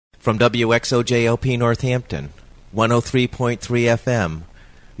From WXOJLP Northampton, 103.3 FM,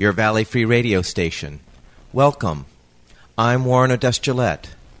 your Valley Free radio station. Welcome. I'm Warren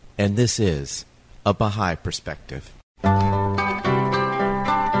Odess-Gillette, and this is A Baha'i Perspective.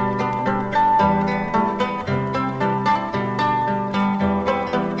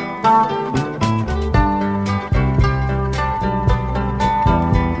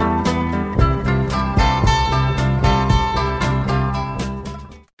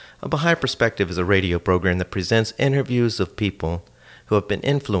 A Baha'i Perspective is a radio program that presents interviews of people who have been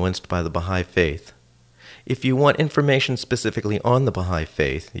influenced by the Baha'i faith. If you want information specifically on the Baha'i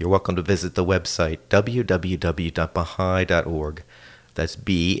faith, you're welcome to visit the website www.baha'i.org. That's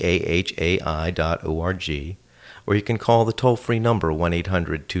BAHAI.org. Or you can call the toll-free number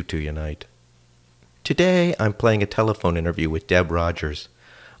 1-800-22-UNITE. Today, I'm playing a telephone interview with Deb Rodgers,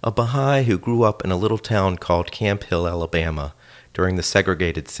 a Baha'i who grew up in a little town called Camphill, Alabama, during the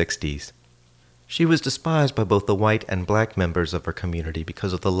segregated 60s. She was despised by both the white and black members of her community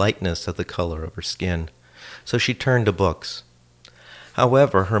because of the lightness of the color of her skin, so she turned to books.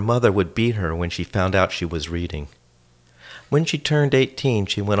 However, her mother would beat her when she found out she was reading. When she turned 18,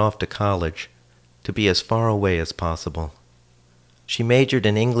 she went off to college to be as far away as possible. She majored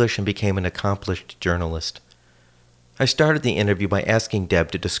in English and became an accomplished journalist. I started the interview by asking Deb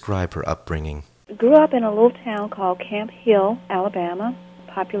to describe her upbringing. Grew up in a little town called Camphill, Alabama.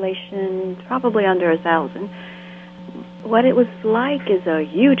 Population probably under 1,000. What it was like is a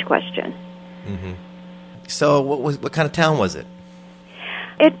huge question. Mm-hmm. So what kind of town was it?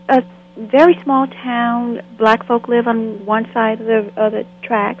 It's a very small town. Black folk live on one side of the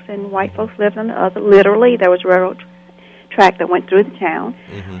tracks, and white folks lived on the other. Literally, there was a railroad track that went through the town.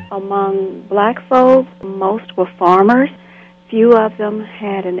 Mm-hmm. Among black folk, most were farmers. Few of them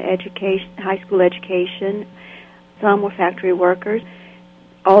had an education, high school education. Some were factory workers.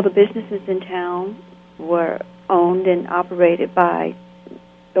 All the businesses in town were owned and operated by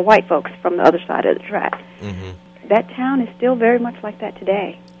the white folks from the other side of the track. Mm-hmm. That town is still very much like that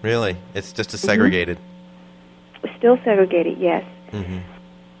today. Really? It's just as segregated? Mm-hmm. Still segregated, yes. Mm-hmm.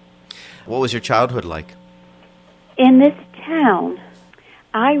 What was your childhood like? In this town,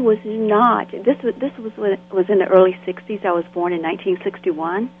 I was not. This was in the early 60s. I was born in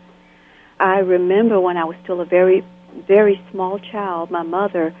 1961. I remember when I was still a very, very small child, my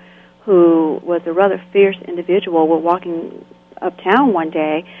mother, who was a rather fierce individual, were walking uptown one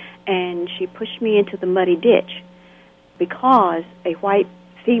day, and she pushed me into the muddy ditch because a white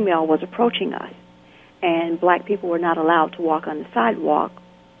female was approaching us, and black people were not allowed to walk on the sidewalk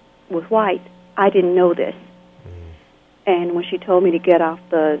with white. I didn't know this. And when she told me to get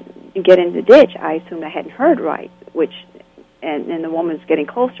in the ditch, I assumed I hadn't heard right, and the woman was getting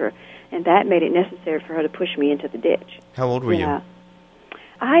closer, and that made it necessary for her to push me into the ditch. How old were you?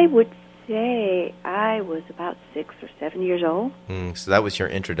 I would say I was about 6 or 7 years old. So that was your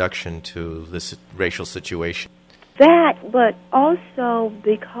introduction to this racial situation. That, but also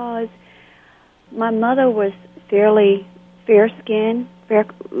because my mother was fairly fair-skinned,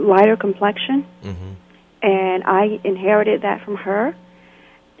 lighter complexion. Mm-hmm. And I inherited that from her.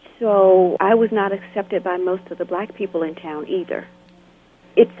 So I was not accepted by most of the black people in town either.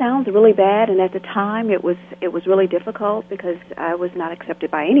 It sounds really bad, and at the time it was really difficult because I was not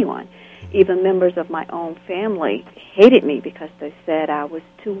accepted by anyone. Even members of my own family hated me because they said I was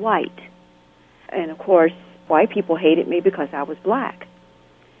too white. And of course, white people hated me because I was black.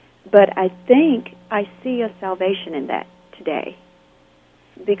 But I think I see a salvation in that today.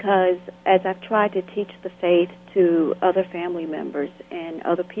 Because as I've tried to teach the faith to other family members and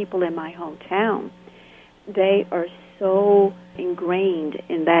other people in my hometown, they are so ingrained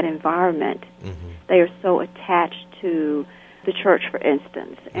in that environment. Mm-hmm. They are so attached to the church, for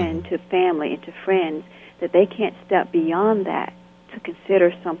instance, and to family and to friends that they can't step beyond that to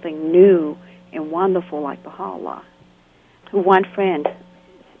consider something new and wonderful like Baha'u'llah. One friend,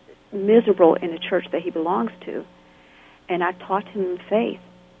 miserable in the church that he belongs to, and I taught him faith.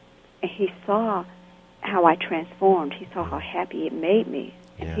 And he saw how I transformed. He saw how happy it made me.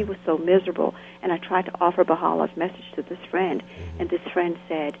 And he was so miserable. And I tried to offer Baha'u'llah's message to this friend. Mm-hmm. And this friend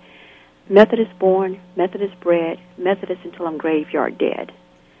said, Methodist born, Methodist bred, Methodist until I'm graveyard dead.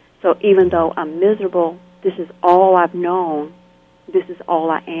 So even though I'm miserable, this is all I've known. This is all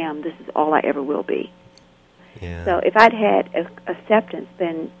I am. This is all I ever will be. Yeah. So if I'd had acceptance,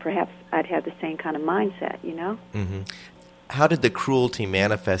 then perhaps I'd have the same kind of mindset, you know? Mm-hmm. How did the cruelty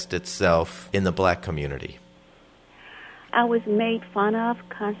manifest itself in the black community? I was made fun of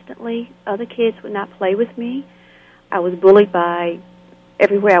constantly. Other kids would not play with me. I was bullied by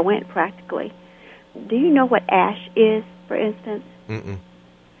everywhere I went, practically. Do you know what ash is, for instance? Mm-mm.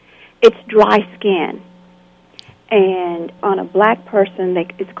 it's dry skin. And on a black person,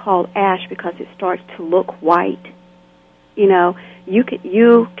 it's called ash because it starts to look white. You know, you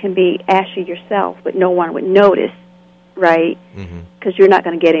can be ashy yourself, but no one would notice, right? Because you're not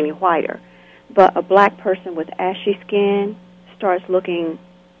going to get any whiter. But a black person with ashy skin starts looking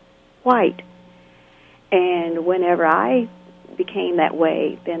white. And whenever I became that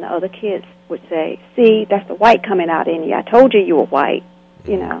way, then the other kids would say, "See, that's the white coming out in you. I told you were white,"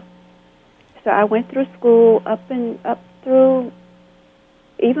 you know. So I went through school up through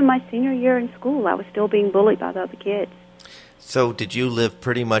even my senior year in school. I was still being bullied by the other kids. So did you live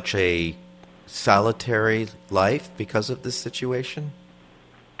pretty much a solitary life because of this situation?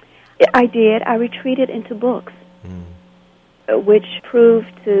 I did. I retreated into books, which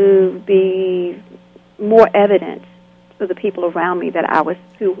proved to be more evidence to the people around me that I was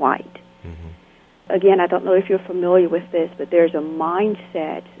too white. Again, I don't know if you're familiar with this, but there's a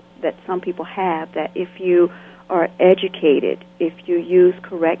mindset that some people have that if you are educated, if you use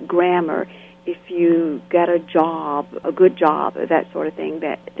correct grammar, if you get a job, a good job, that sort of thing,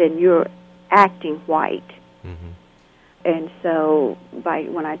 then you're acting white. And so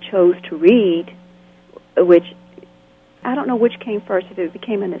when I chose to read, which I don't know which came first, if it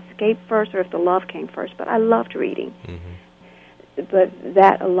became an escape first or if the love came first, but I loved reading. But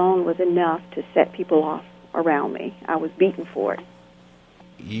that alone was enough to set people off around me. I was beaten for it.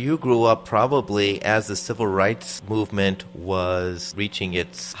 You grew up probably as the civil rights movement was reaching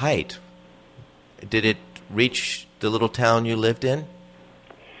its height. Did it reach the little town you lived in?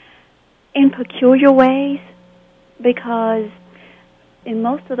 In peculiar ways, because in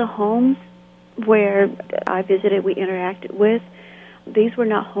most of the homes where I visited, we interacted with, these were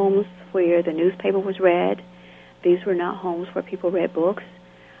not homes where the newspaper was read. These were not homes where people read books.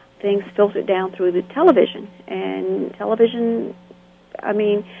 Things filtered down through the television. And television, I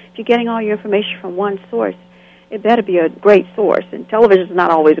mean, if you're getting all your information from one source, it better be a great source. And television is not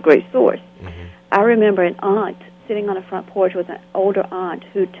always a great source. I remember an aunt sitting on the front porch with an older aunt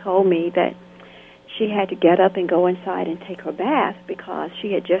who told me that she had to get up and go inside and take her bath because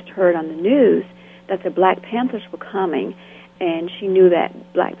she had just heard on the news that the Black Panthers were coming, and she knew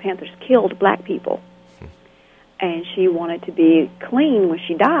that Black Panthers killed black people. And she wanted to be clean when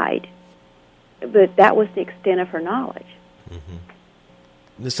she died. But that was the extent of her knowledge.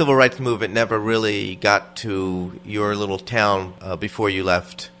 The civil rights movement never really got to your little town before you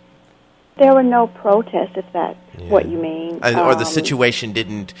left. There were no protests, if that's what you mean. Or the situation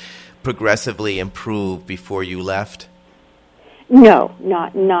didn't progressively improve before you left? No,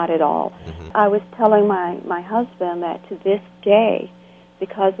 not at all. I was telling my husband that to this day,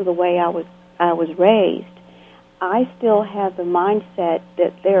 because of the way I was raised, I still have the mindset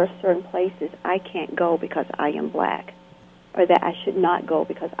that there are certain places I can't go because I am black, or that I should not go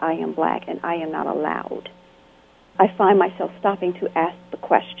because I am black and I am not allowed. I find myself stopping to ask the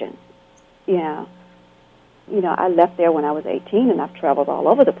question. I left there when I was 18, and I've traveled all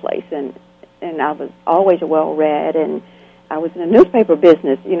over the place, and I was always well-read, and I was in the newspaper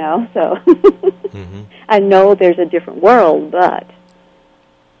business, so I know there's a different world, but...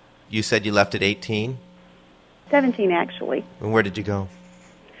 You said you left at 18? 17, actually. And where did you go?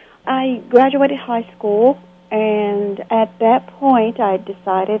 I graduated high school, and at that point I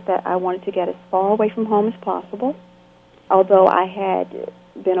decided that I wanted to get as far away from home as possible. Although I had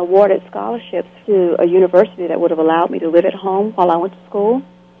been awarded scholarships to a university that would have allowed me to live at home while I went to school,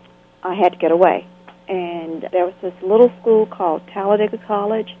 I had to get away. And there was this little school called Talladega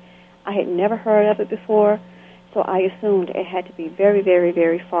College. I had never heard of it before, so I assumed it had to be very, very,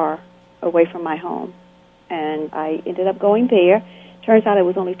 very far away from my home. And I ended up going there. Turns out it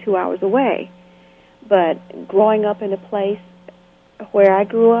was only 2 hours away. But growing up in a place where I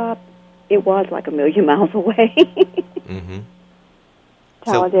grew up, it was like a million miles away.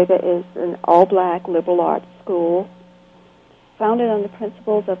 Talladega is an all-black liberal arts school founded on the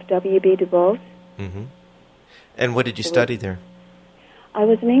principles of W.B. Du Bois. And what did you study there? I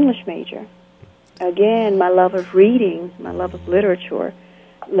was an English major. Again, my love of reading, my love of literature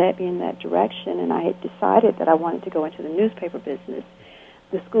led me in that direction, and I had decided that I wanted to go into the newspaper business.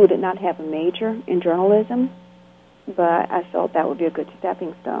 The school did not have a major in journalism, but I felt that would be a good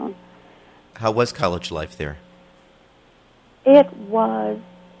stepping stone. How was college life there? It was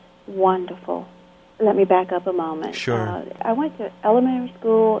wonderful. Let me back up a moment. Sure. I went to elementary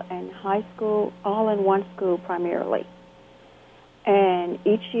school and high school, all in one school primarily. And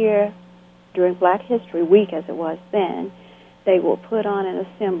each year, during Black History Week, as it was then, they would put on an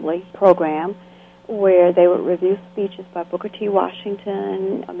assembly program where they would review speeches by Booker T.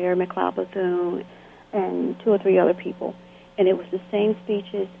 Washington, Mary McLeod Bethune, and 2 or 3 other people. And it was the same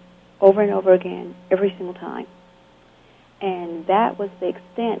speeches over and over again, every single time. And that was the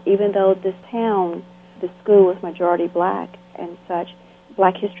extent, even though this town, the school was majority black and such,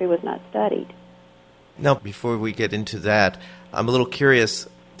 black history was not studied. Now, before we get into that, I'm a little curious.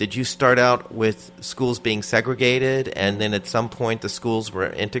 Did you start out with schools being segregated, and then at some point the schools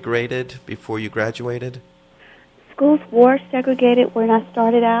were integrated before you graduated? Schools were segregated when I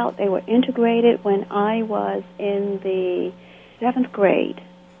started out. They were integrated when I was in the 7th grade.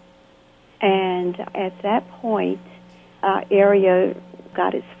 And at that point, our area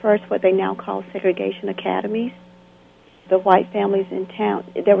got its first, what they now call segregation academies. The white families in town,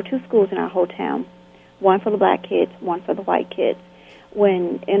 there were 2 schools in our whole town, one for the black kids, one for the white kids.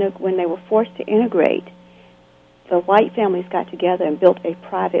 When they were forced to integrate, the white families got together and built a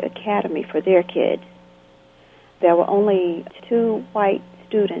private academy for their kids. There were only 2 white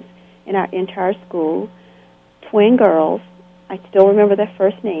students in our entire school, twin girls. I still remember their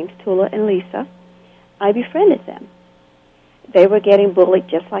first names, Tula and Lisa. I befriended them. They were getting bullied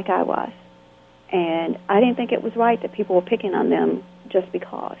just like I was. And I didn't think it was right that people were picking on them just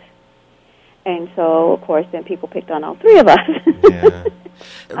because. And so, of course, then people picked on all 3 of us. Yeah.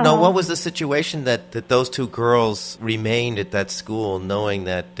 Now, what was the situation that those 2 girls remained at that school knowing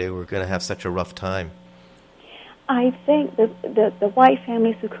that they were going to have such a rough time? I think the white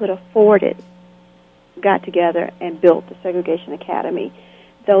families who could afford it got together and built the segregation academy.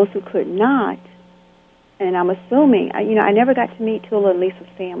 Those who could not, and I'm assuming, I never got to meet Tula and Lisa's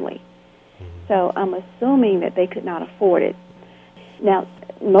family, so I'm assuming that they could not afford it. Now,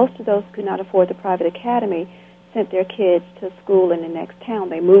 most of those who could not afford the private academy sent their kids to school in the next town.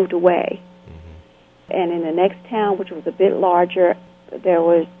 They moved away. Mm-hmm. And in the next town, which was a bit larger, there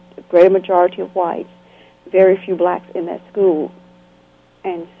was a greater majority of whites, very few blacks in that school.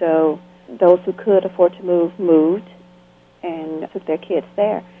 And so those who could afford to move moved and took their kids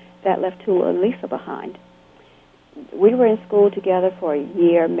there. That left Tula and Lisa behind. We were in school together for a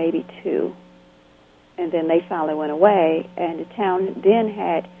year, maybe 2. And then they finally went away, and the town then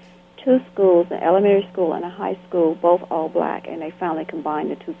had 2 schools, an elementary school and a high school, both all black, and they finally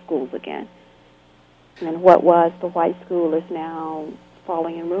combined the 2 schools again. And what was the white school is now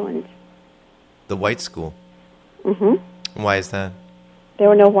falling in ruins. The white school? Mm-hmm. Why is that? There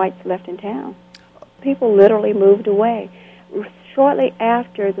were no whites left in town. People literally moved away. Shortly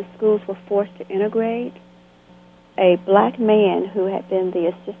after the schools were forced to integrate, a black man who had been the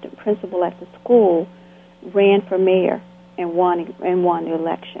assistant principal at the school ran for mayor and won the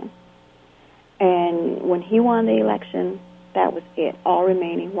election. And when he won the election, that was it. All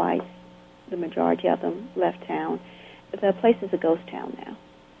remaining whites, the majority of them, left town. The place is a ghost town now,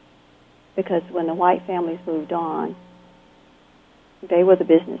 because when the white families moved on, they were the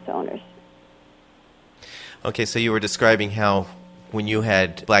business owners. Okay, so you were describing how when you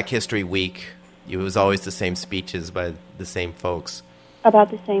had Black History Week, it was always the same speeches by the same folks.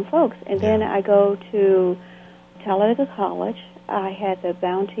 About the same folks. And then I go to Talladega College. I had the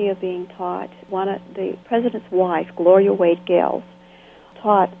bounty of being taught. One of the president's wife, Gloria Wade Gales,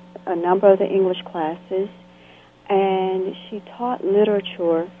 taught a number of the English classes, and she taught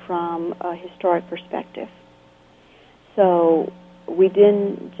literature from a historic perspective. So we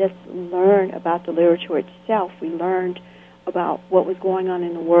didn't just learn about the literature itself. We learned about what was going on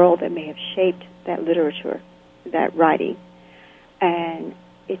in the world that may have shaped that literature, that writing. And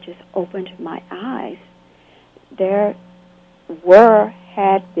it just opened my eyes. There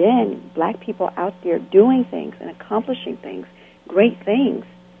had been black people out there doing things and accomplishing things, great things,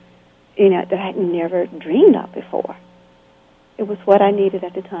 that I had never dreamed of before. It was what I needed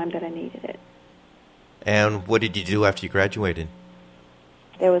at the time that I needed it. And what did you do after you graduated?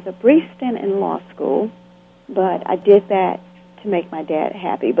 There was a brief stint in law school, but I did that to make my dad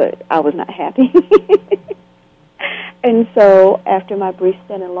happy, but I was not happy. And so after my brief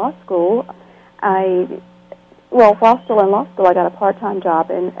stint in law school, while still in law school, I got a part-time job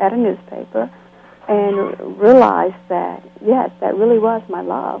at a newspaper and realized that, yes, that really was my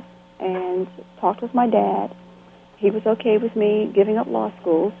love, and talked with my dad. He was okay with me giving up law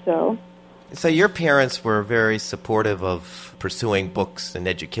school, so... So your parents were very supportive of pursuing books and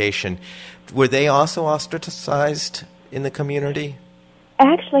education. Were they also ostracized in the community?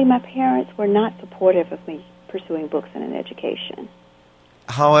 Actually, my parents were not supportive of me pursuing books and an education.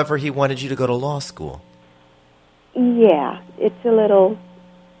 However, he wanted you to go to law school. Yeah, it's a little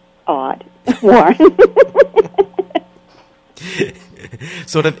odd, Warren.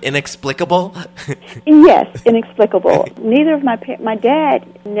 Sort of inexplicable? Yes, inexplicable. Neither of my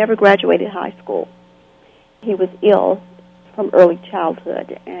dad never graduated high school. He was ill from early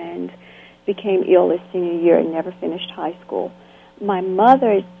childhood and became ill his senior year and never finished high school. My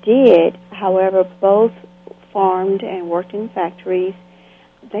mother did, however, both farmed and worked in factories.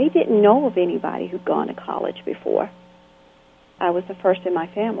 They didn't know of anybody who'd gone to college before. I was the first in my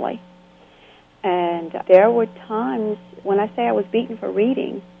family. And there were times, when I say I was beaten for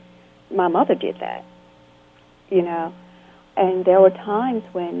reading, my mother did that, you know. And there were times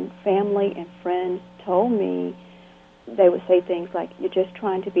when family and friends told me, they would say things like, "You're just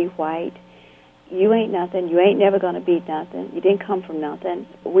trying to be white. You ain't nothing. You ain't never going to be nothing. You didn't come from nothing.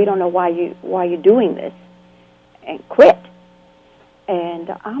 We don't know why you're doing this." And quit. And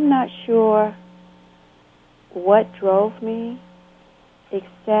I'm not sure what drove me,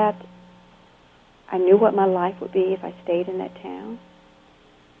 except I knew what my life would be if I stayed in that town,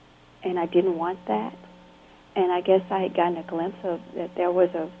 and I didn't want that. And I guess I had gotten a glimpse of that there was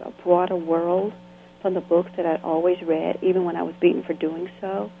a broader world from the books that I'd always read, even when I was beaten for doing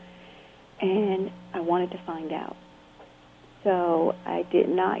so, and I wanted to find out. So I did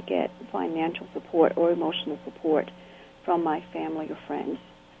not get financial support or emotional support from my family or friends.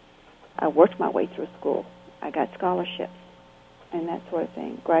 I worked my way through school. I got scholarships and that sort of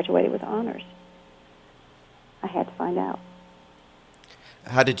thing. Graduated with honors. I had to find out.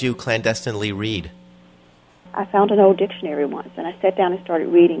 How did you clandestinely read? I found an old dictionary once, and I sat down and started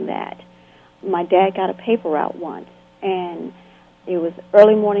reading that. My dad got a paper route once, and it was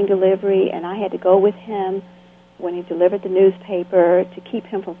early morning delivery, and I had to go with him when he delivered the newspaper to keep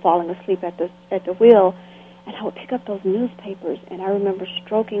him from falling asleep at the wheel. And I would pick up those newspapers, and I remember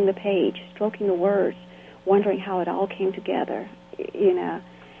stroking the page, stroking the words, wondering how it all came together. You know,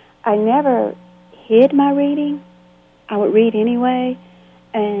 I never hid my reading. I would read anyway,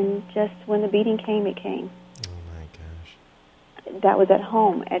 and just when the beating came, it came. Oh, my gosh. That was at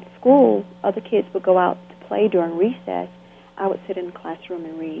home. At school, other kids would go out to play during recess. I would sit in the classroom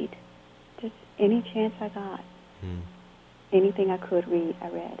and read. Just any chance I got. Anything I could read, I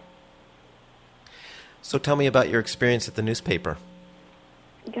read. So tell me about your experience at the newspaper.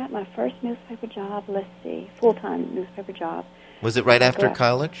 Got my first newspaper job, full-time newspaper job. Was it right after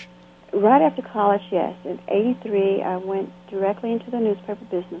college? Right after college, yes. In '83, I went directly into the newspaper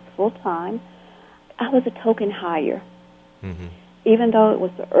business full-time. I was a token hire. Even though it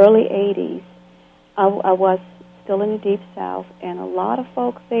was the early '80s, I was still in the Deep South, and a lot of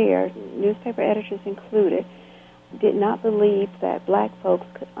folks there, newspaper editors included, did not believe that black folks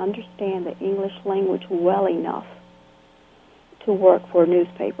could understand the English language well enough to work for a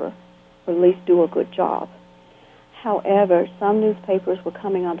newspaper, or at least do a good job. However, some newspapers were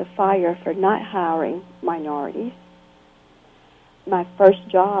coming under fire for not hiring minorities. My first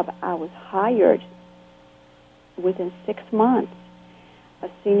job, I was hired within 6 months. A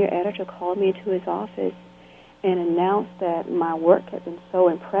senior editor called me into his office and announced that my work had been so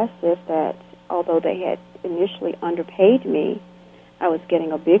impressive that although they had initially underpaid me, I was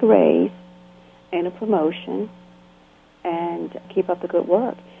getting a big raise and a promotion and keep up the good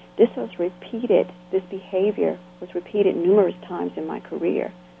work. This behavior was repeated numerous times in my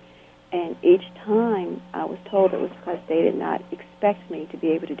career. And each time I was told it was because they did not expect me to be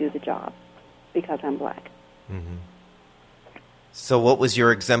able to do the job because I'm black. So what was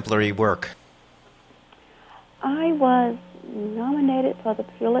your exemplary work? I was nominated for the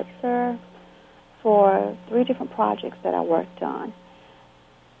Pulitzer for 3 different projects that I worked on.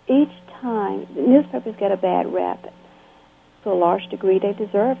 Each time, the newspapers get a bad rep. To a large degree, they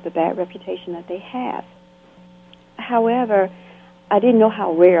deserve the bad reputation that they have. However, I didn't know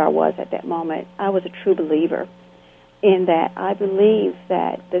how rare I was at that moment. I was a true believer in that I believe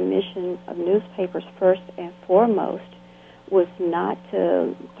that the mission of newspapers, first and foremost, was not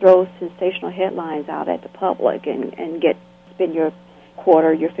to throw sensational headlines out at the public and spend your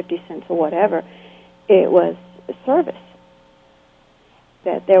quarter, your 50 cents or whatever. It was a service.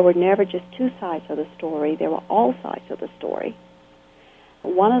 That there were never just 2 sides of the story. There were all sides of the story.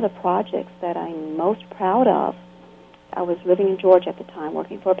 One of the projects that I'm most proud of, I was living in Georgia at the time,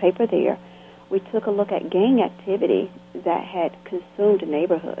 working for a paper there. We took a look at gang activity that had consumed a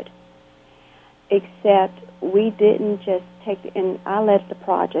neighborhood. Except we didn't just and I led the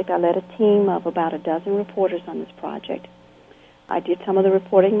project. I led a team of about a dozen reporters on this project. I did some of the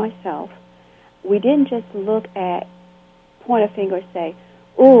reporting myself. We didn't just look at, point a finger and say,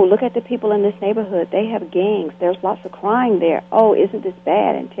 "Ooh, look at the people in this neighborhood. They have gangs. There's lots of crime there. Oh, isn't this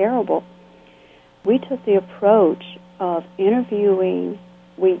bad and terrible?" We took the approach of interviewing.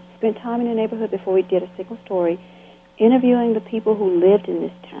 We spent time in the neighborhood before we did a single story, interviewing the people who lived in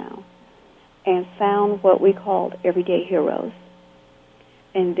this town, and found what we called everyday heroes.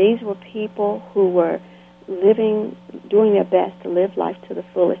 And these were people who were doing their best to live life to the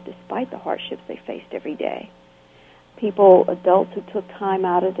fullest despite the hardships they faced every day. people, adults who took time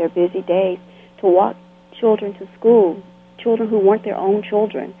out of their busy days to walk children to school, children who weren't their own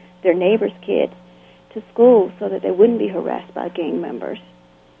children, their neighbors' kids, to school so that they wouldn't be harassed by gang members.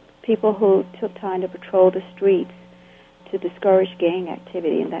 People who took time to patrol the streets to discourage gang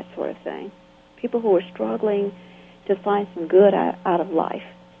activity and that sort of thing. People who were struggling to find some good out of life.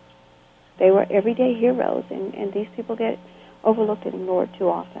 They were everyday heroes, and these people get overlooked and ignored too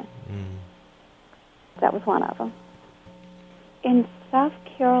often. That was one of them. In South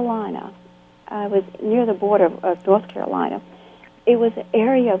Carolina, I was near the border of North Carolina. It was an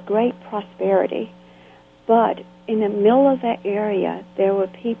area of great prosperity, but in the middle of that area, there were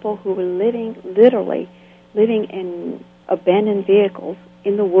people who were literally living in abandoned vehicles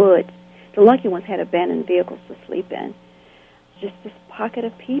in the woods. The lucky ones had abandoned vehicles to sleep in. Just this pocket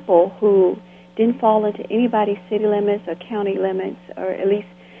of people who didn't fall into anybody's city limits or county limits, or at least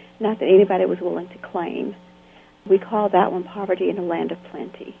not that anybody was willing to claim. We called that one poverty in a land of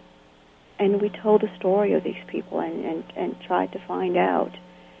plenty. And we told the story of these people and tried to find out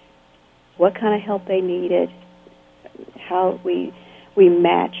what kind of help they needed, how we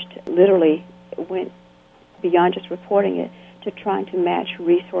matched, literally went beyond just reporting it to trying to match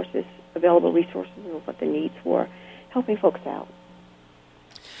resources, available resources of what the needs were, helping folks out.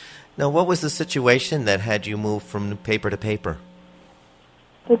 Now, what was the situation that had you move from paper to paper?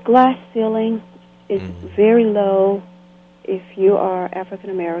 The glass ceiling is very low if you are African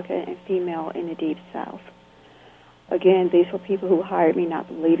American and female in the Deep South. Again, these were people who hired me not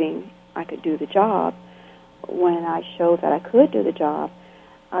believing I could do the job. When I showed that I could do the job,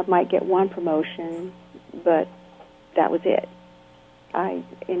 I might get one promotion, but that was it. I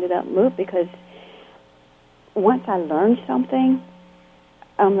ended up moved because once I learned something,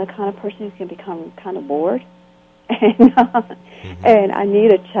 I'm the kind of person who can become kind of bored, and I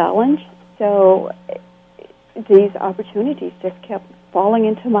need a challenge. So these opportunities just kept falling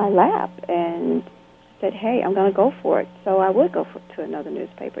into my lap, and I said, hey, I'm going to go for it. So I would go to another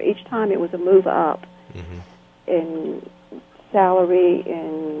newspaper. Each time it was a move up in salary,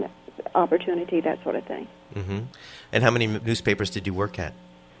 in opportunity, that sort of thing. And how many newspapers did you work at?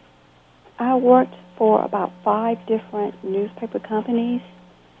 I worked for about 5 different newspaper companies,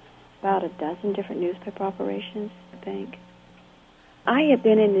 about a dozen different newspaper operations, I think. I have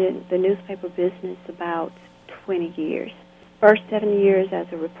been in the newspaper business about 20 years. First 7 years as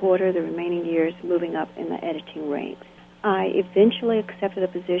a reporter, the remaining years moving up in the editing ranks. I eventually accepted a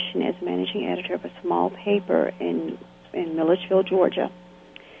position as managing editor of a small paper in Milledgeville, Georgia.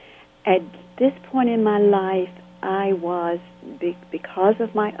 At this point in my life, I was, because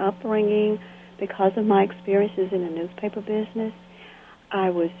of my upbringing, because of my experiences in the newspaper business, I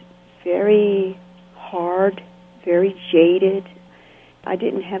was very hard, very jaded. I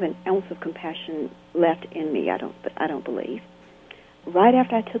didn't have an ounce of compassion left in me, I don't believe. Right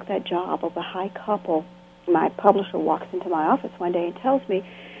after I took that job, a Bahá'í couple, my publisher walks into my office one day and tells me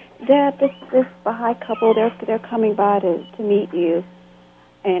that this Bahá'í couple, they're coming by to meet you,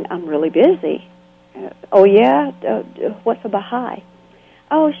 and I'm really busy. Oh, yeah? What's a Bahá'í?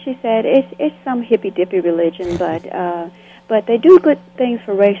 Oh, she said, it's some hippy-dippy religion, but they do good things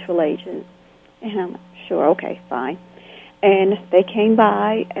for race relations. And I'm sure, okay, fine. And they came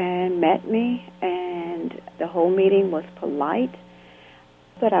by and met me, and the whole meeting was polite.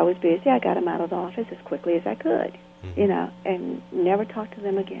 But I was busy. I got them out of the office as quickly as I could, and never talked to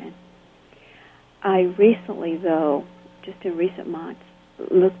them again. I recently, though, just in recent months,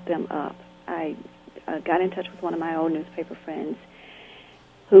 looked them up. I got in touch with one of my old newspaper friends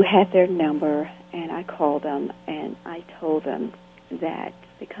who had their number, and I called them, and I told them that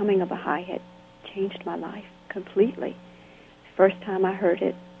becoming a Baha'i had changed my life completely. First time I heard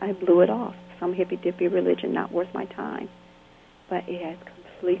it, I blew it off. Some hippy-dippy religion not worth my time. But it has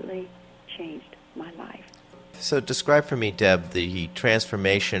completely changed my life. So describe for me, Deb, the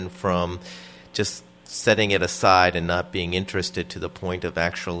transformation from just setting it aside and not being interested to the point of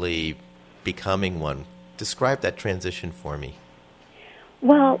actually becoming one. Describe that transition for me.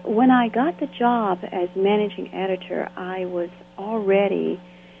 Well, when I got the job as managing editor, I was already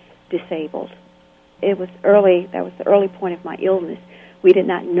disabled. It was early. That was the early point of my illness. We did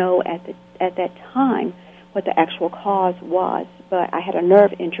not know at that time what the actual cause was, but I had a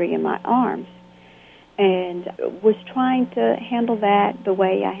nerve injury in my arms and was trying to handle that the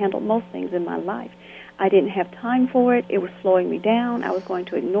way I handled most things in my life. I didn't have time for it. It was slowing me down. I was going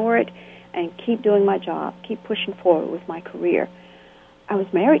to ignore it and keep doing my job, keep pushing forward with my career. I was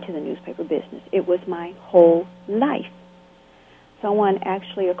married to the newspaper business. It was my whole life. Someone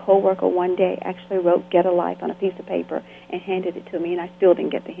actually, a coworker one day, actually wrote "Get a Life" on a piece of paper and handed it to me, and I still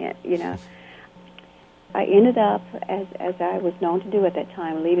didn't get the hint, I ended up, as I was known to do at that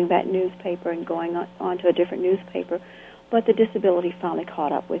time, leaving that newspaper and going on to a different newspaper. But the disability finally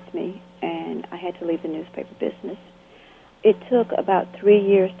caught up with me, and I had to leave the newspaper business. It took about 3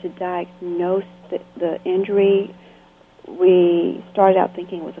 years to diagnose the injury. We started out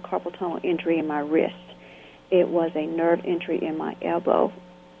thinking it was a carpal tunnel injury in my wrist. It was a nerve injury in my elbow.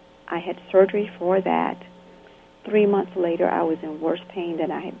 I had surgery for that. 3 months later, I was in worse pain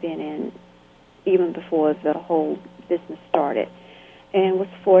than I had been in even before the whole business started, and was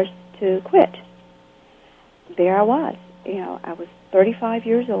forced to quit. There I was. I was 35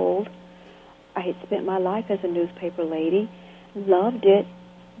 years old. I had spent my life as a newspaper lady, loved it,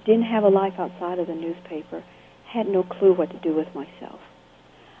 didn't have a life outside of the newspaper, had no clue what to do with myself.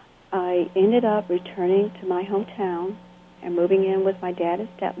 I ended up returning to my hometown and moving in with my dad and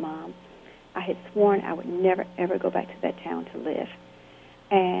stepmom. I had sworn I would never, ever go back to that town to live,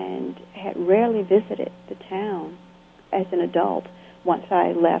 and had rarely visited the town as an adult. Once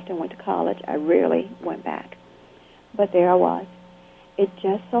I left and went to college, I rarely went back. But there I was. It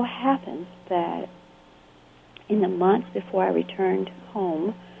just so happens that in the months before I returned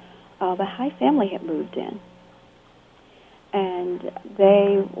home, the Bahá'í family had moved in. And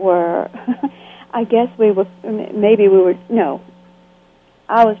they were, I guess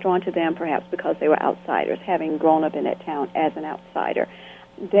I was drawn to them perhaps because they were outsiders, having grown up in that town as an outsider.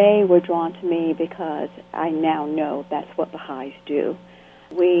 They were drawn to me because I now know that's what Bahá'ís do.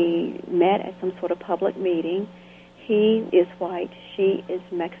 We met at some sort of public meeting. He is white, she is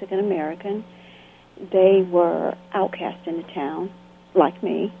Mexican-American. They were outcast in the town, like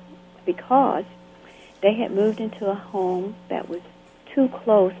me, because they had moved into a home that was too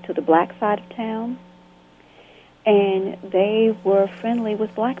close to the black side of town, and they were friendly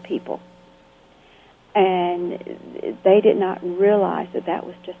with black people. And they did not realize that that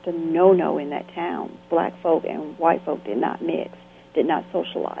was just a no-no in that town. Black folk and white folk did not mix, did not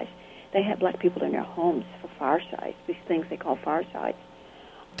socialize. They had black people in their homes for firesides, these things they call firesides.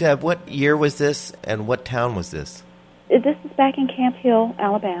 Deb, what year was this, and what town was this? This is back in Camphill,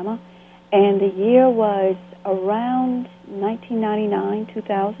 Alabama, and the year was around 1999,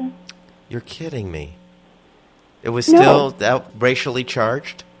 2000. You're kidding me. It was still racially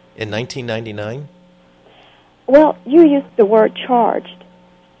charged in 1999? Well, you used the word charged.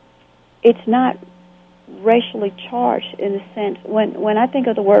 It's not racially charged in the sense, when I think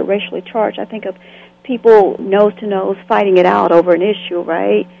of the word racially charged, I think of people nose to nose fighting it out over an issue,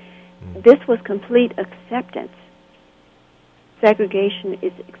 right? This was complete acceptance. Segregation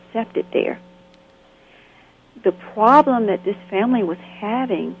is accepted there. The problem that this family was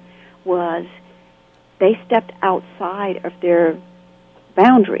having was they stepped outside of their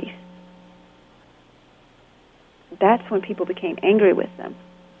boundaries. That's when people became angry with them.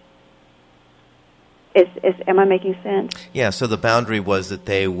 Am I making sense? Yeah, so the boundary was that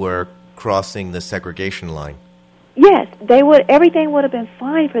they were crossing the segregation line. Yes, everything would have been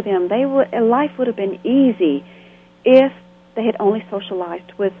fine for them. Life would have been easy if they had only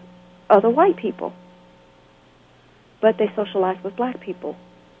socialized with other white people. But they socialized with black people.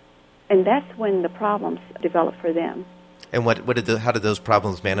 And that's when the problems developed for them. And how did those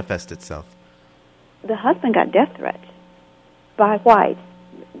problems manifest itself? The husband got death threats by whites.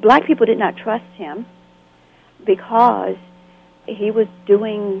 Black people did not trust him because he was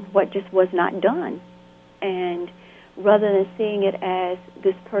doing what just was not done. And rather than seeing it as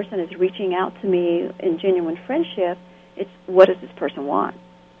this person is reaching out to me in genuine friendship, it's what does this person want?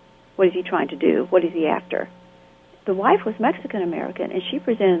 What is he trying to do? What is he after? The wife was Mexican-American, and she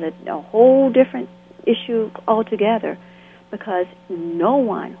presented a whole different issue altogether because no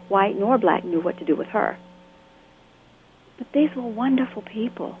one, white nor black, knew what to do with her. But these were wonderful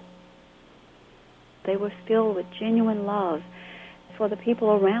people. They were filled with genuine love for the people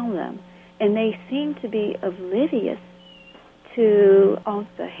around them, and they seemed to be oblivious to all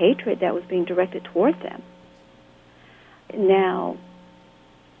the hatred that was being directed toward them. Now,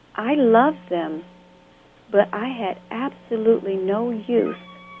 I loved them, but I had absolutely no use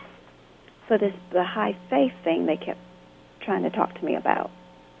for the high faith thing they kept trying to talk to me about.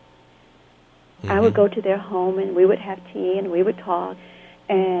 Mm-hmm. I would go to their home, and we would have tea, and we would talk,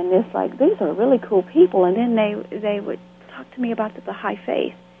 and it's like, these are really cool people, and then they would talk to me about the Baha'i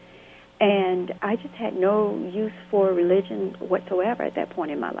faith. And I just had no use for religion whatsoever at that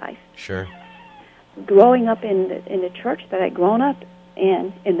point in my life. Sure. Growing up in the church that I'd grown up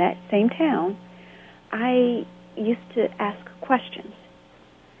in that same town, I used to ask questions.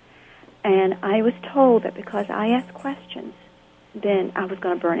 And I was told that because I asked questions, then I was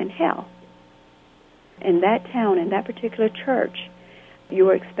going to burn in hell. In that town, in that particular church, You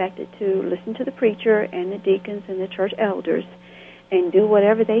were expected to listen to the preacher and the deacons and the church elders and do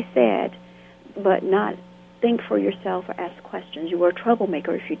whatever they said, but not think for yourself or ask questions. You were a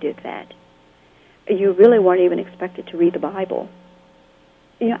troublemaker if you did that. You really weren't even expected to read the Bible.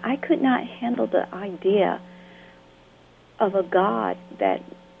 I could not handle the idea of a God that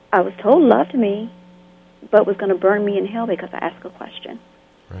I was told loved me, but was going to burn me in hell because I asked a question.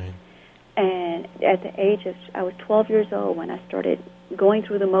 Right. And at the age of, I was 12 years old when I started going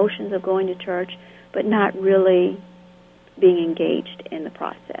through the motions of going to church, but not really being engaged in the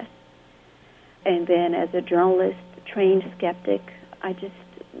process. And then as a journalist, trained skeptic,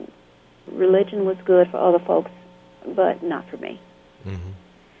 religion was good for other folks, but not for me.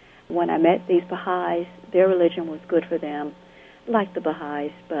 Mm-hmm. When I met these Baha'is, their religion was good for them, like the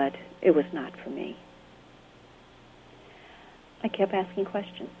Baha'is, but it was not for me. I kept asking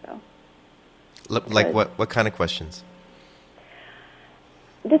questions, though. Like what? What kind of questions?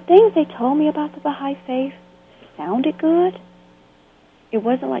 The things they told me about the Baha'i faith sounded good. It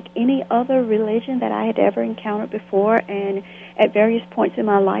wasn't like any other religion that I had ever encountered before, and at various points in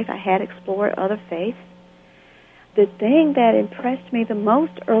my life I had explored other faiths. The thing that impressed me the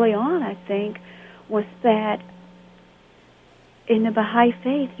most early on, I think, was that in the Baha'i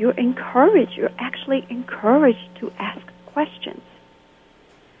faith, you're actually encouraged to ask questions.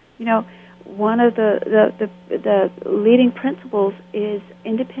 One of the leading principles is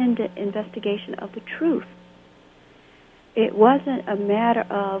independent investigation of the truth. It wasn't a matter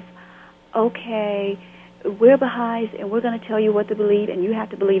of, okay, we're Baha'is and we're going to tell you what to believe and you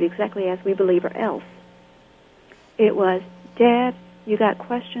have to believe exactly as we believe or else. It was, Dad, you got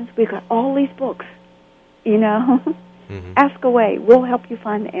questions? We got all these books, Mm-hmm. Ask away. We'll help you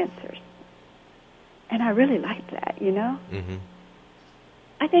find the answers. And I really liked that, Mm-hmm.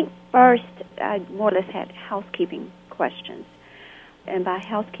 I think first I more or less had housekeeping questions. And by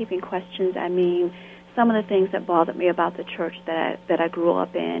housekeeping questions, I mean some of the things that bothered me about the church that I grew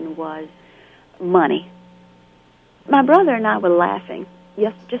up in was money. My brother and I were laughing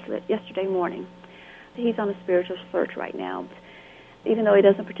just yesterday morning. He's on a spiritual search right now. Even though he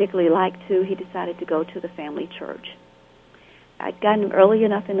doesn't particularly like to, he decided to go to the family church. I'd gotten him early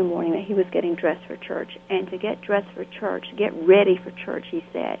enough in the morning that he was getting dressed for church. And to get dressed for church, get ready for church, he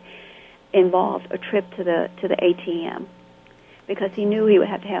said, involved a trip to the ATM. Because he knew he would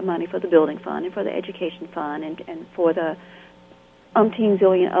have to have money for the building fund and for the education fund and for the umpteen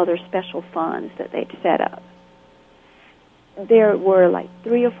zillion other special funds that they'd set up. There were like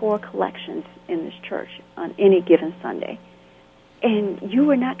 3 or 4 collections in this church on any given Sunday. And you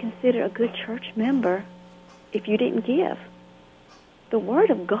were not considered a good church member if you didn't give. The Word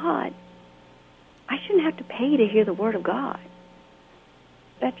of God, I shouldn't have to pay to hear the Word of God.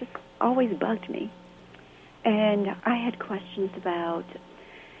 That just always bugged me. And I had questions about,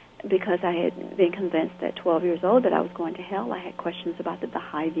 because I had been convinced at 12 years old that I was going to hell, I had questions about the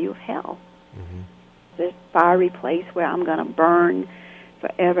Baha'i view of hell. Mm-hmm. This fiery place where I'm going to burn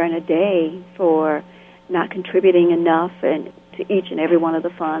forever and a day for not contributing enough and to each and every one of the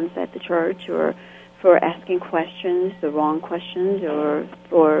funds at the church, or for asking questions, the wrong questions, or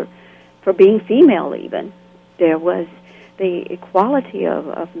for being female even. There was the equality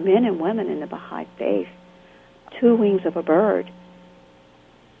of men and women in the Baha'i faith, 2 wings of a bird.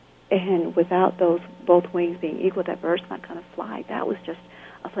 And without those both wings being equal, that bird's not going to fly. That was just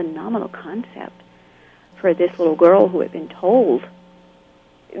a phenomenal concept for this little girl who had been told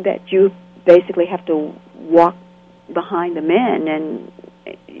that you basically have to walk behind the men, and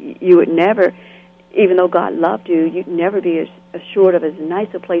you would never, even though God loved you, you'd never be assured of as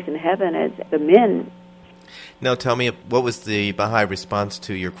nice a place in heaven as the men. Now tell me, what was the Baha'i response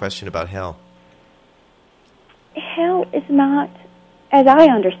to your question about hell? Hell is not, as I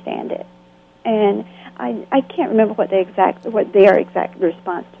understand it, and I can't remember what their exact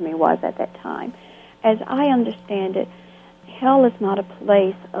response to me was at that time. As I understand it, hell is not a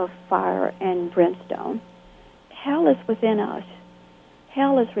place of fire and brimstone. Hell is within us.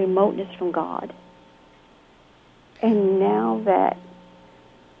 Hell is remoteness from God. And now that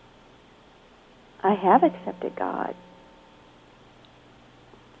I have accepted God,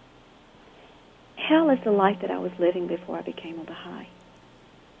 hell is the life that I was living before I became a Baha'i.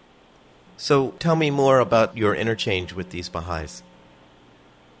 So tell me more about your interchange with these Baha'is.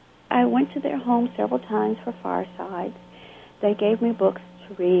 I went to their home several times for firesides. They gave me books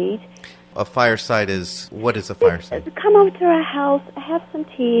to read. A fireside is, what is a fireside? Come over to our house, have some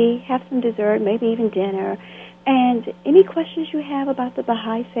tea, have some dessert, maybe even dinner, and any questions you have about the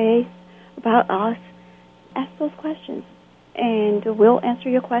Baha'i faith, about us, ask those questions, and we'll answer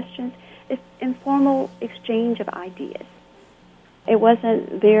your questions. It's informal exchange of ideas. It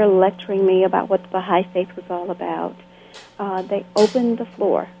wasn't there lecturing me about what the Baha'i faith was all about. They opened the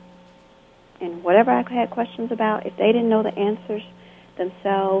floor. And whatever I had questions about, if they didn't know the answers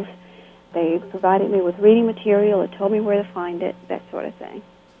themselves, they provided me with reading material or told me where to find it, that sort of thing.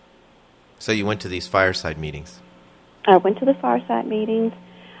 So you went to these fireside meetings? I went to the fireside meetings.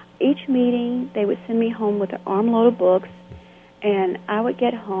 Each meeting, they would send me home with an armload of books, and I would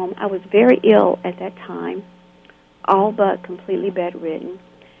get home. I was very ill at that time, all but completely bedridden.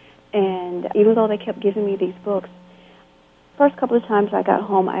 And even though they kept giving me these books, first couple of times I got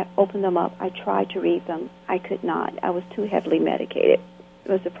home, I opened them up. I tried to read them. I could not. I was too heavily medicated.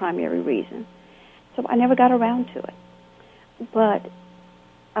 It was the primary reason. So I never got around to it. But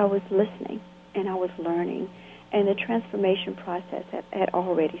I was listening, and I was learning, and the transformation process had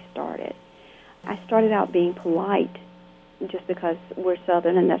already started. I started out being polite just because we're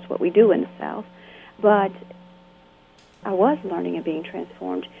Southern and that's what we do in the South. But I was learning and being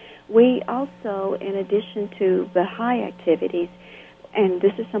transformed. We also, in addition to Baha'i activities, and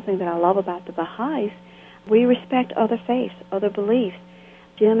this is something that I love about the Baha'is, we respect other faiths, other beliefs.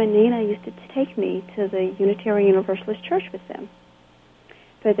 Jim and Nina used to take me to the Unitarian Universalist Church with them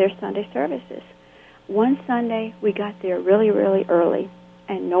for their Sunday services. One Sunday, we got there really, really early,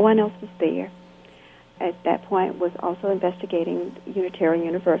 and no one else was there. At that point, was also investigating Unitarian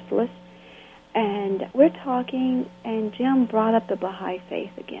Universalists. And we're talking, and Jim brought up the Baha'i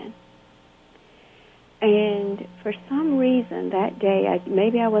faith again. And for some reason that day,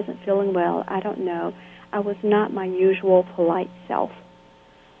 maybe I wasn't feeling well, I don't know, I was not my usual polite self.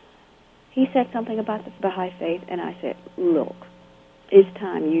 He said something about the Baha'i faith, and I said, look, it's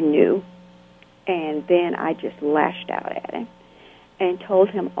time you knew. And then I just lashed out at him and told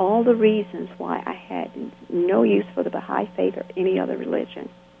him all the reasons why I had no use for the Baha'i faith or any other religion.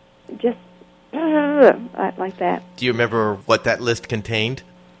 Just like that. Do you remember what that list contained?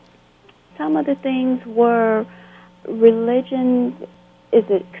 Some of the things were religion is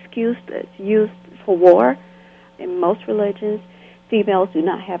an excuse that's used for war. In most religions, females do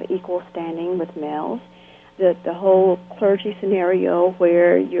not have equal standing with males. The whole clergy scenario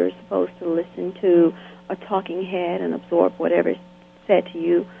where you're supposed to listen to a talking head and absorb whatever is said to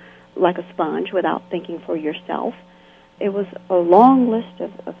you like a sponge without thinking for yourself. It was a long list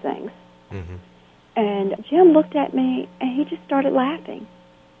of things. Mm-hmm. And Jim looked at me, and he just started laughing.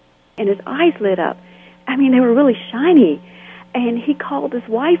 And his eyes lit up. I mean, they were really shiny. And he called his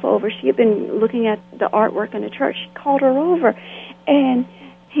wife over. She had been looking at the artwork in the church. He called her over, and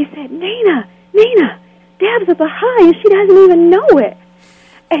he said, Nina, Deb's a Baha'i, and she doesn't even know it.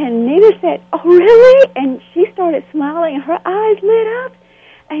 And Nina said, oh, really? And she started smiling, and her eyes lit up.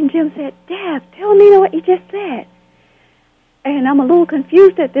 And Jim said, Deb, tell Nina what you just said. And I'm a little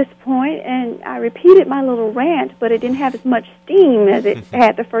confused at this point, and I repeated my little rant, but it didn't have as much steam as it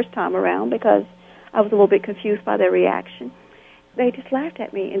had the first time around because I was a little bit confused by their reaction. They just laughed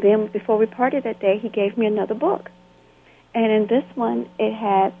at me. And then before we parted that day, he gave me another book. And in this one, it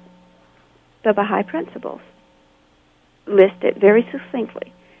had the Baha'i principles listed very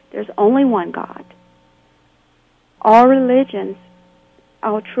succinctly. There's only one God. All religions,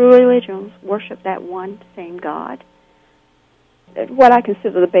 all true religions, worship that one same God. What I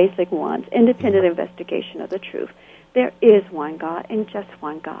consider the basic ones, independent investigation of the truth. There is one God and just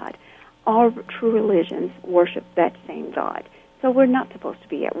one God. All true religions worship that same God. So we're not supposed to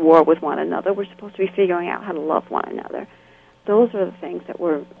be at war with one another. We're supposed to be figuring out how to love one another. Those are the things that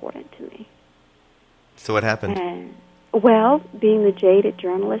were important to me. So what happened? And, well, being the jaded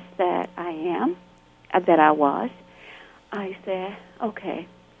journalist that I am, that I was, I said, okay,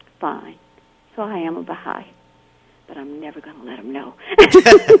 fine. So I am a Baha'i. But I'm never going to let him know.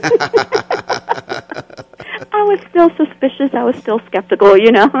 I was still suspicious. I was still skeptical,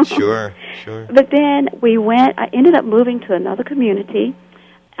 you know. Sure. But then I ended up moving to another community,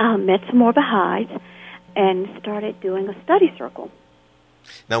 met some more Baha'is, and started doing a study circle.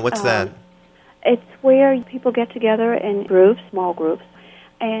 Now, what's that? It's where people get together in groups, small groups,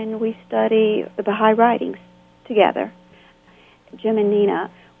 and we study the Baha'i writings together. Jim and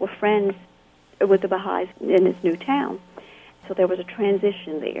Nina were friends with the Baha'is in this new town. So there was a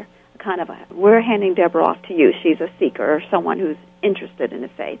transition there, we're handing Deborah off to you. She's a seeker or someone who's interested in the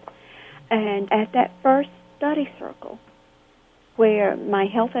faith. And at that first study circle, where my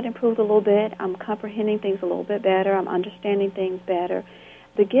health had improved a little bit, I'm comprehending things a little bit better, I'm understanding things better,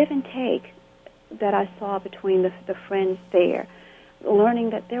 the give and take that I saw between the friends there,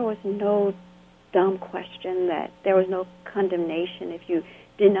 learning that there was no dumb question, that there was no condemnation if you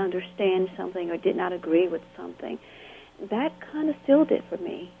didn't understand something or did not agree with something, that kind of sealed it for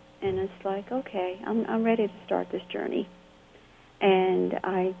me. And it's like, okay, I'm ready to start this journey. And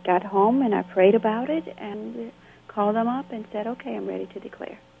I got home and I prayed about it and called them up and said, okay, I'm ready to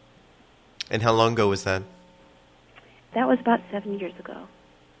declare. And how long ago was that? That was about 7 years ago.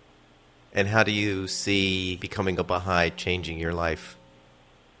 And how do you see becoming a Baha'i changing your life?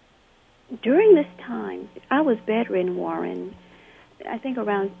 During this time, I was bedridden, Warren. I think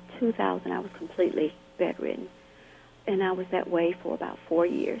around 2000 I was completely bedridden. And I was that way for about 4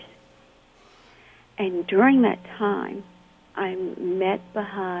 years. And during that time, I met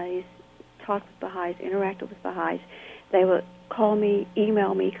Baha'is, talked with Baha'is, interacted with Baha'is. They would call me,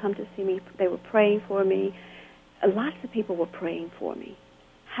 email me, come to see me. They were praying for me. Lots of people were praying for me.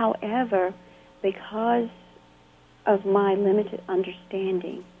 However, because of my limited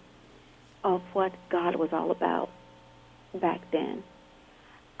understanding of what God was all about back then,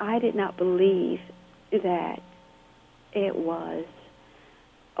 I did not believe that it was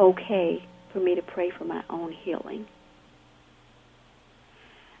okay for me to pray for my own healing.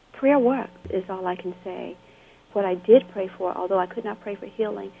 Prayer works, is all I can say. What I did pray for, although I could not pray for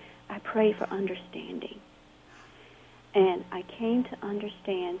healing, I prayed for understanding. And I came to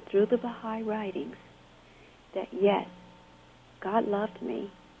understand through the Baha'i writings that, yes, God loved me.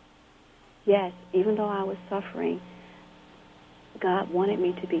 Yes, even though I was suffering, God wanted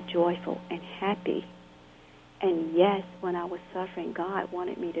me to be joyful and happy. And yes, when I was suffering, God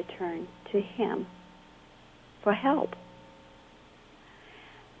wanted me to turn to Him for help.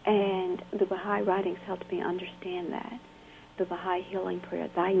 And the Baha'i writings helped me understand that. The Baha'i healing prayer,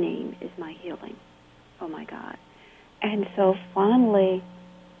 Thy name is my healing. Oh, my God. And so finally,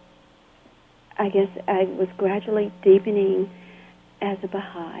 I guess I was gradually deepening as a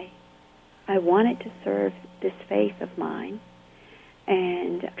Baha'i. I wanted to serve this faith of mine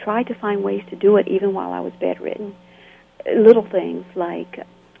and tried to find ways to do it even while I was bedridden. Little things like,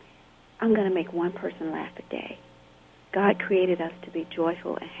 I'm going to make one person laugh a day. God created us to be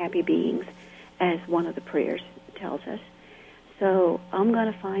joyful and happy beings, as one of the prayers tells us. So I'm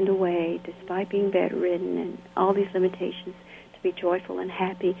going to find a way, despite being bedridden and all these limitations, to be joyful and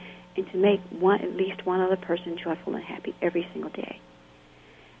happy and to make at least one other person joyful and happy every single day.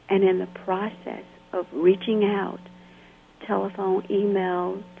 And in the process of reaching out, telephone,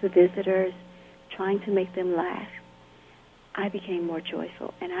 email to visitors, trying to make them laugh, I became more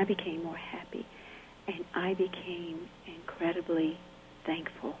joyful and I became more happy and I became incredibly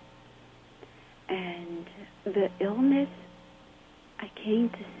thankful. And the illness I came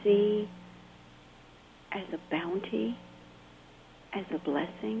to see as a bounty, as a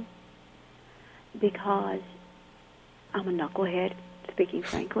blessing, because I'm a knucklehead, speaking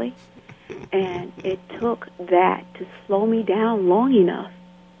frankly, and it took that to slow me down long enough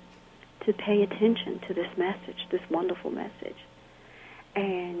to pay attention to this message, this wonderful message.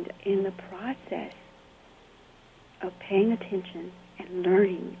 And in the process of paying attention and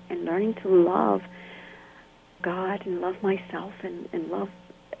learning to love God and love myself and love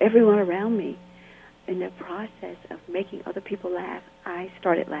everyone around me, in the process of making other people laugh, I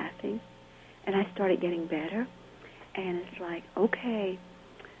started laughing and I started getting better. And it's like, okay,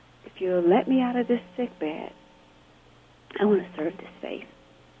 if you let me out of this sick bed, I want to serve this faith.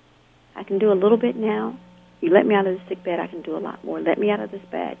 I can do a little bit now. You let me out of the sick bed, I can do a lot more. Let me out of this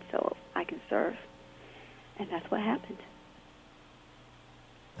bed so I can serve. And that's what happened.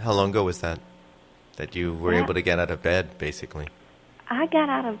 How long ago was that you were able to get out of bed, basically? I got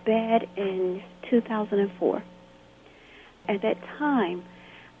out of bed in 2004. At that time,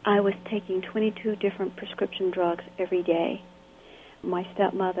 I was taking 22 different prescription drugs every day. My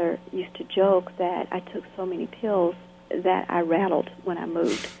stepmother used to joke that I took so many pills that I rattled when I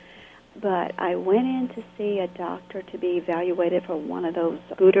moved. But I went in to see a doctor to be evaluated for one of those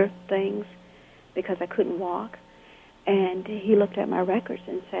scooter things because I couldn't walk. And he looked at my records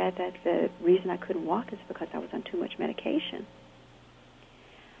and said that the reason I couldn't walk is because I was on too much medication.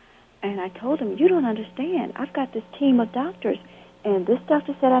 And I told him, you don't understand. I've got this team of doctors, and this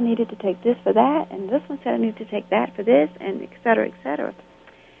doctor said I needed to take this for that, and this one said I needed to take that for this, and et cetera, et cetera.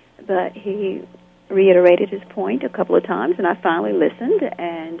 But he reiterated his point a couple of times, and I finally listened,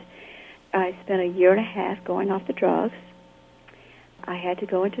 and I spent a year and a half going off the drugs. I had to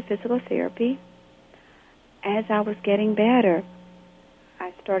go into physical therapy. As I was getting better,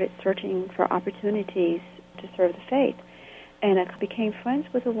 I started searching for opportunities to serve the faith. And I became friends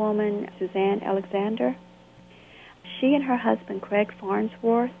with a woman, Suzanne Alexander. She and her husband, Craig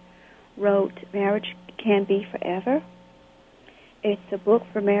Farnsworth, wrote Marriage Can Be Forever. It's a book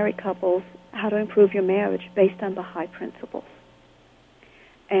for married couples, how to improve your marriage based on Baha'i principles.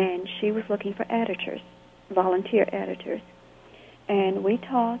 And she was looking for editors, volunteer editors. And we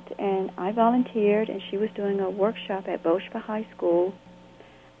talked, and I volunteered, and she was doing a workshop at Bahá'í School.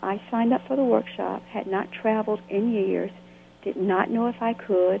 I signed up for the workshop, had not traveled in years, did not know if I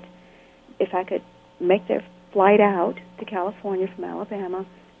could make the flight out to California from Alabama,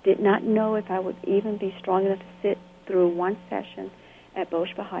 did not know if I would even be strong enough to sit through one session at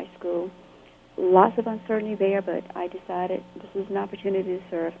Bahá'í School. Lots of uncertainty there, but I decided this is an opportunity to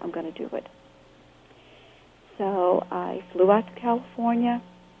serve. I'm going to do it. So I flew out to California,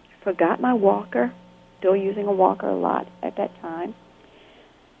 forgot my walker, still using a walker a lot at that time,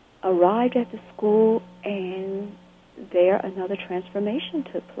 arrived at the school, and there another transformation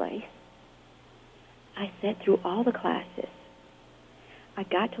took place. I sat through all the classes. I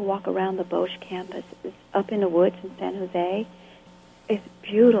got to walk around the Bosch campus. It's up in the woods in San Jose. It's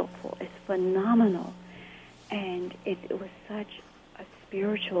beautiful. It's phenomenal. And it was such a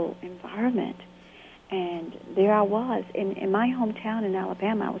spiritual environment. And there I was. In my hometown in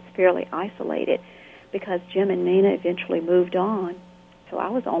Alabama, I was fairly isolated because Jim and Nina eventually moved on. So I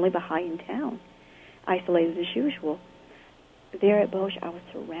was the only Baha'i in town, isolated as usual. There at Bosch, I was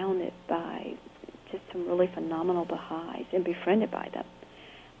surrounded by just some really phenomenal Baha'is and befriended by them.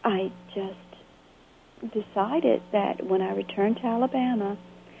 I just decided that when I returned to Alabama,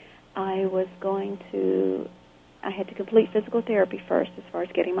 I had to complete physical therapy first as far as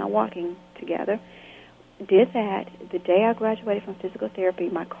getting my walking together. Did that. The day I graduated from physical therapy,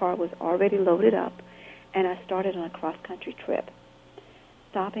 my car was already loaded up, and I started on a cross-country trip,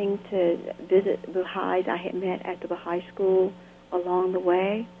 stopping to visit Baha'is I had met at the Baha'i school along the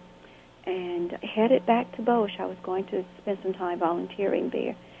way, and headed back to Bosch. I was going to spend some time volunteering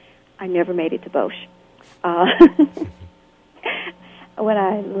there. I never made it to Bosch. When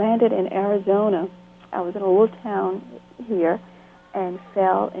I landed in Arizona, I was in a little town here and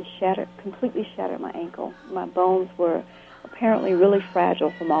fell and completely shattered my ankle. My bones were apparently really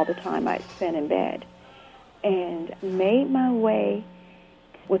fragile from all the time I'd spent in bed. And made my way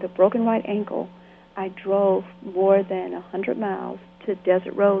with a broken right ankle. I drove more than 100 miles to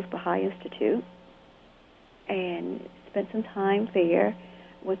Desert Rose Baha'i Institute and spent some time there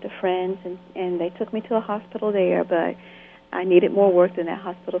with the friends, and they took me to a hospital there, but I needed more work than that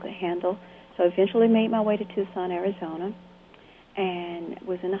hospital could handle. So I eventually made my way to Tucson, Arizona, and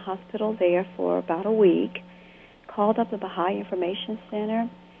was in a hospital there for about a week, called up the Baha'i Information Center,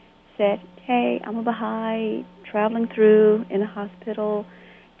 said, hey, I'm a Baha'i traveling through in a hospital,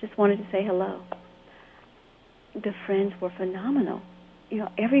 just wanted to say hello. The friends were phenomenal. You know,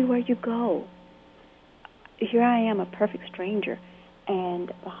 everywhere you go, here I am, a perfect stranger,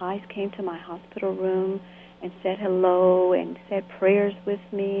 and Baha'is came to my hospital room and said hello and said prayers with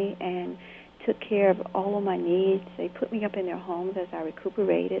me and took care of all of my needs. They put me up in their homes as I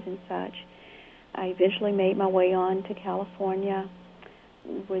recuperated and such. I eventually made my way on to California,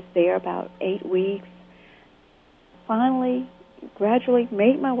 was there about 8 weeks, finally, gradually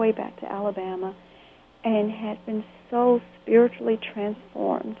made my way back to Alabama, and had been so spiritually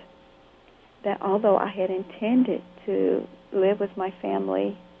transformed that although I had intended to live with my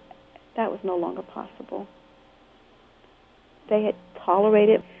family, that was no longer possible. They had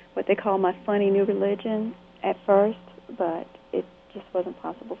tolerated what they call my funny new religion at first, but it just wasn't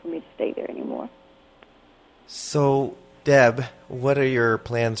possible for me to stay there anymore. So, Deb, what are your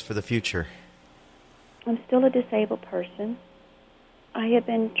plans for the future? I'm still a disabled person. I have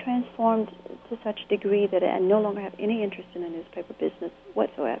been transformed to such a degree that I no longer have any interest in the newspaper business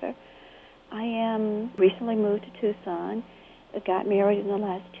whatsoever. I am recently moved to Tucson, got married in the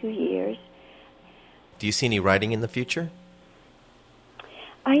last 2 years. Do you see any writing in the future?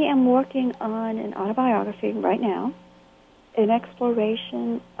 I am working on an autobiography right now, an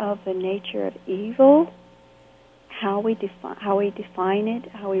exploration of the nature of evil, how we define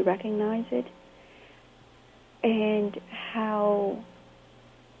it, how we recognize it, and how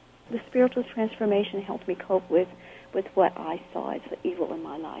the spiritual transformation helped me cope with what I saw as the evil in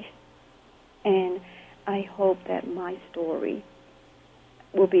my life. And I hope that my story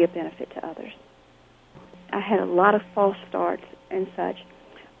will be a benefit to others. I had a lot of false starts and such,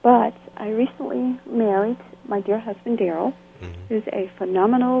 but I recently married my dear husband, Daryl, who's a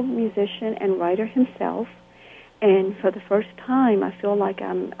phenomenal musician and writer himself. And for the first time, I feel like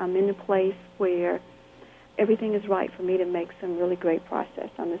I'm in a place where everything is right for me to make some really great process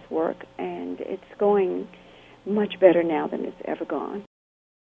on this work, and it's going much better now than it's ever gone.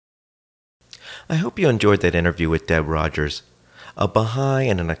 I hope you enjoyed that interview with Deb Rodgers, a Baha'i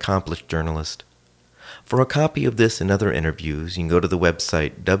and an accomplished journalist. For a copy of this and other interviews, you can go to the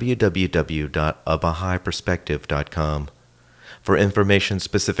website www.abahaiperspective.com. For information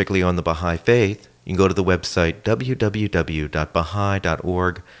specifically on the Baha'i Faith, you can go to the website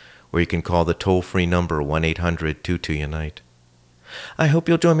www.baha'i.org, or you can call the toll-free number 1-800-22-UNITE. I hope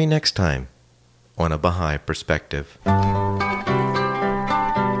you'll join me next time on A Baha'i Perspective.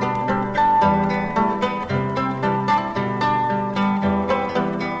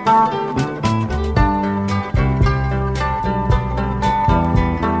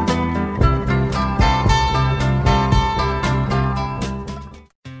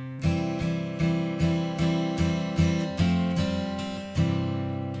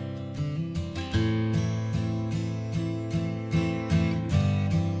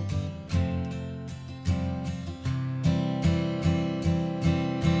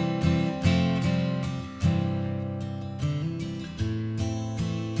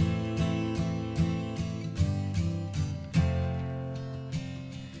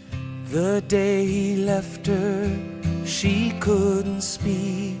 The day he left her, she couldn't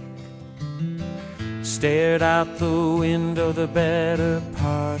speak. Stared out the window the better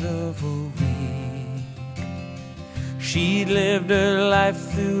part of a week. She'd lived her life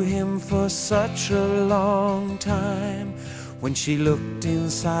through him for such a long time. When she looked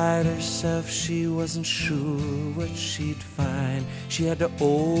inside herself, she wasn't sure what she'd find. She had to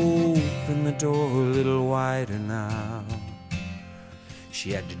open the door a little wider now.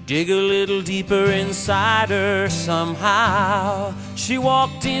 She had to dig a little deeper inside her somehow. She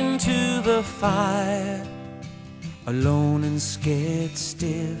walked into the fire, alone and scared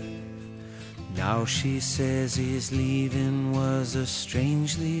stiff. Now she says his leaving was a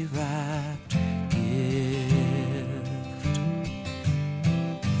strangely wrapped gift.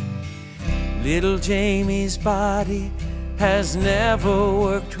 Little Jamie's body has never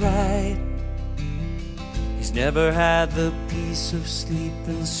worked right. He's never had the peace of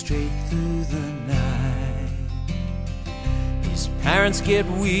sleeping straight through the night. His parents get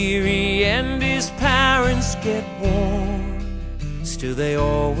weary and his parents get worn. Still they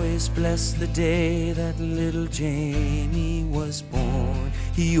always bless the day that little Jamie was born.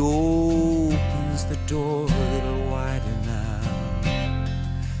 He opens the door a little wider now,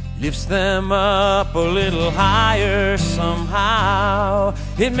 lifts them up a little higher somehow.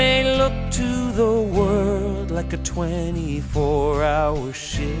 It may look to the world like a 24-hour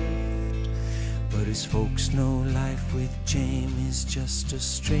shift, but his folks know life with Jamie's just a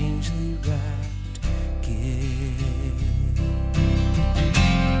strangely wrapped gift.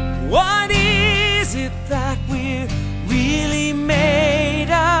 What is it that we're really made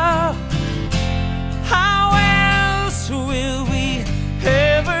of? How else will we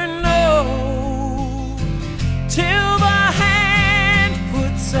ever know? Till the hand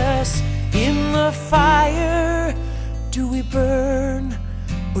puts us in the fire, do we burn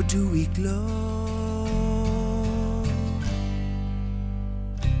or do we glow?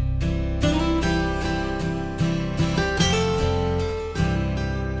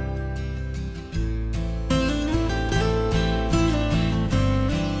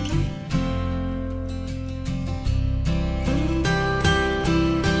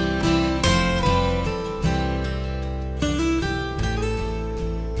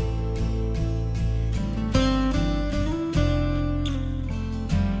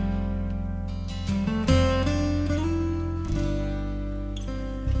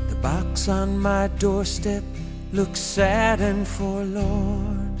 On my doorstep looks sad and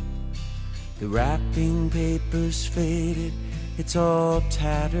forlorn. The wrapping paper's faded, it's all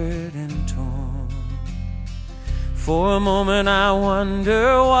tattered and torn. For a moment I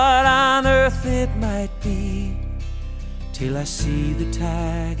wonder what on earth it might be, till I see the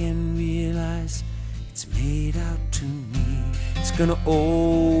tag and realize it's made out to me. It's gonna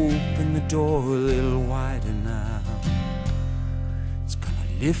open the door a little wider now,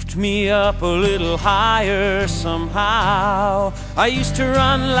 lift me up a little higher somehow. I used to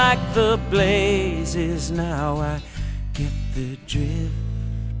run like the blazes, now I get the drift.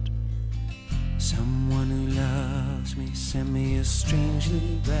 Someone who loves me sent me a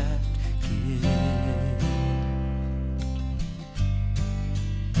strangely wrapped gift.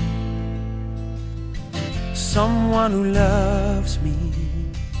 Someone who loves me,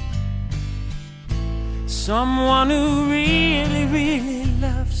 someone who really, really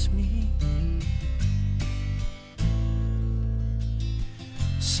loves me,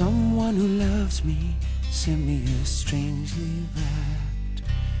 someone who loves me sent me a strangely wrapped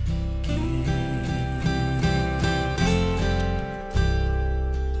gift.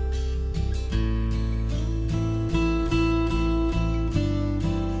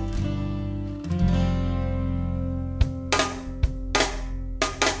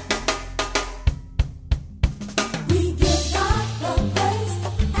 We give God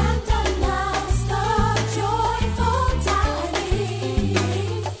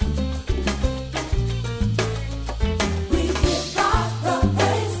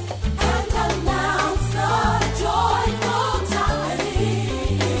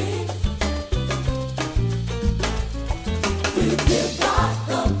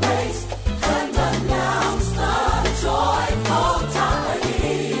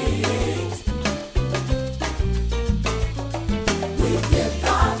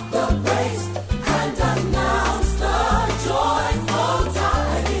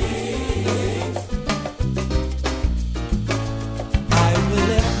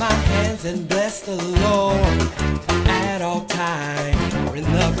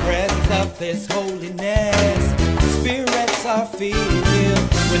of His holiness. Spirits are filled.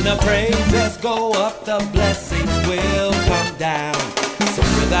 When the praises go up, the blessings will come down. So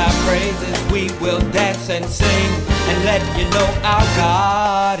with our praises we will dance and sing, and let you know our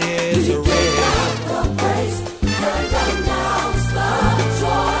God is real. The praise and announce the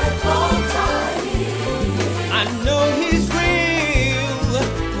joyful tidings. I know He's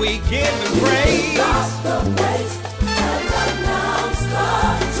real. We give Him praise. The praise and announce the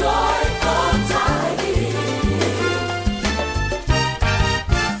joyful tidings.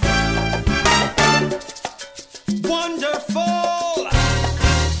 Wonderful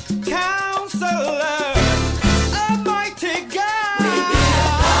Counselor, Almighty God,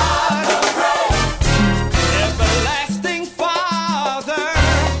 everlasting Father,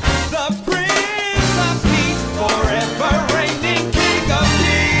 the Prince of Peace, forever reigning King of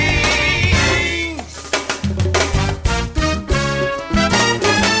Kings,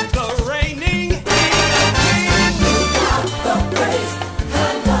 the reigning King of Kings. The praise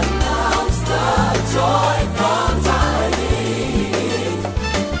and announce the joyful tidings.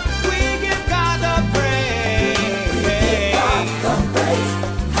 We give God the praise. The praise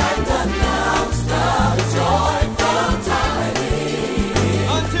and announce the joyful tidings.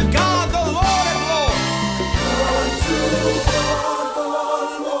 Unto God the Lord of Lords. Unto God the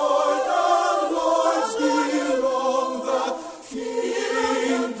Lord of Lords belong the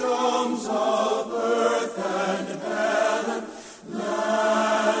kingdoms of earth and heaven,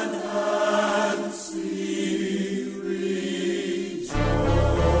 land and sea. Rejoice.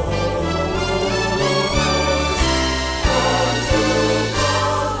 Unto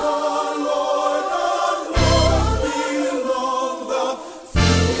God the Lord of Lords belong the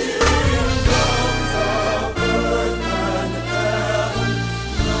kingdoms of earth and heaven,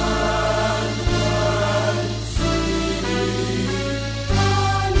 land and sea.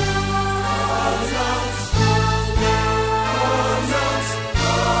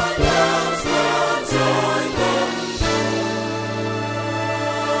 Announce the joyful.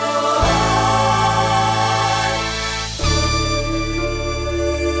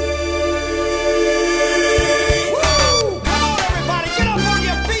 Woo! Come on, everybody, get up on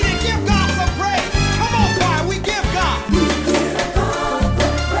your feet and give God some praise. Come on, choir, we give God.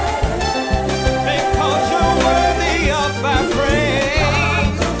 Because you're worthy of our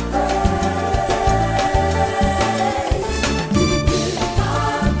praise.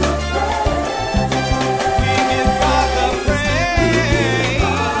 We give God the praise.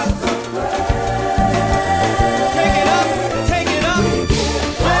 Take it up, take it up.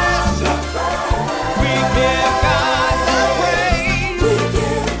 Yes. We give God the praise.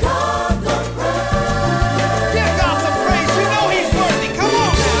 Give God some praise. You know He's worthy. Come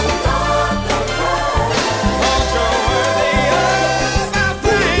on now. Cause you're worthy of our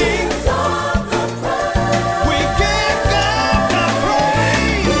praise. We give God the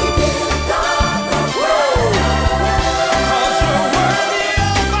praise. Cause you're worthy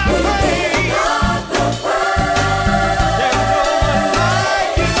of our praise. There's no one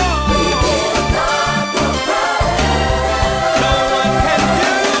like you, Lord. No one can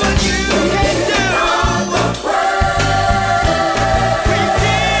do what you can do. We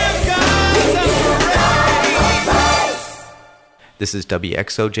give God the praise. This is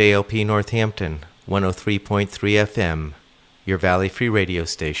WXOJLP Northampton, 103.3 FM, your Valley Free radio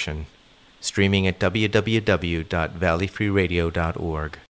station, streaming at www.valleyfreeradio.org.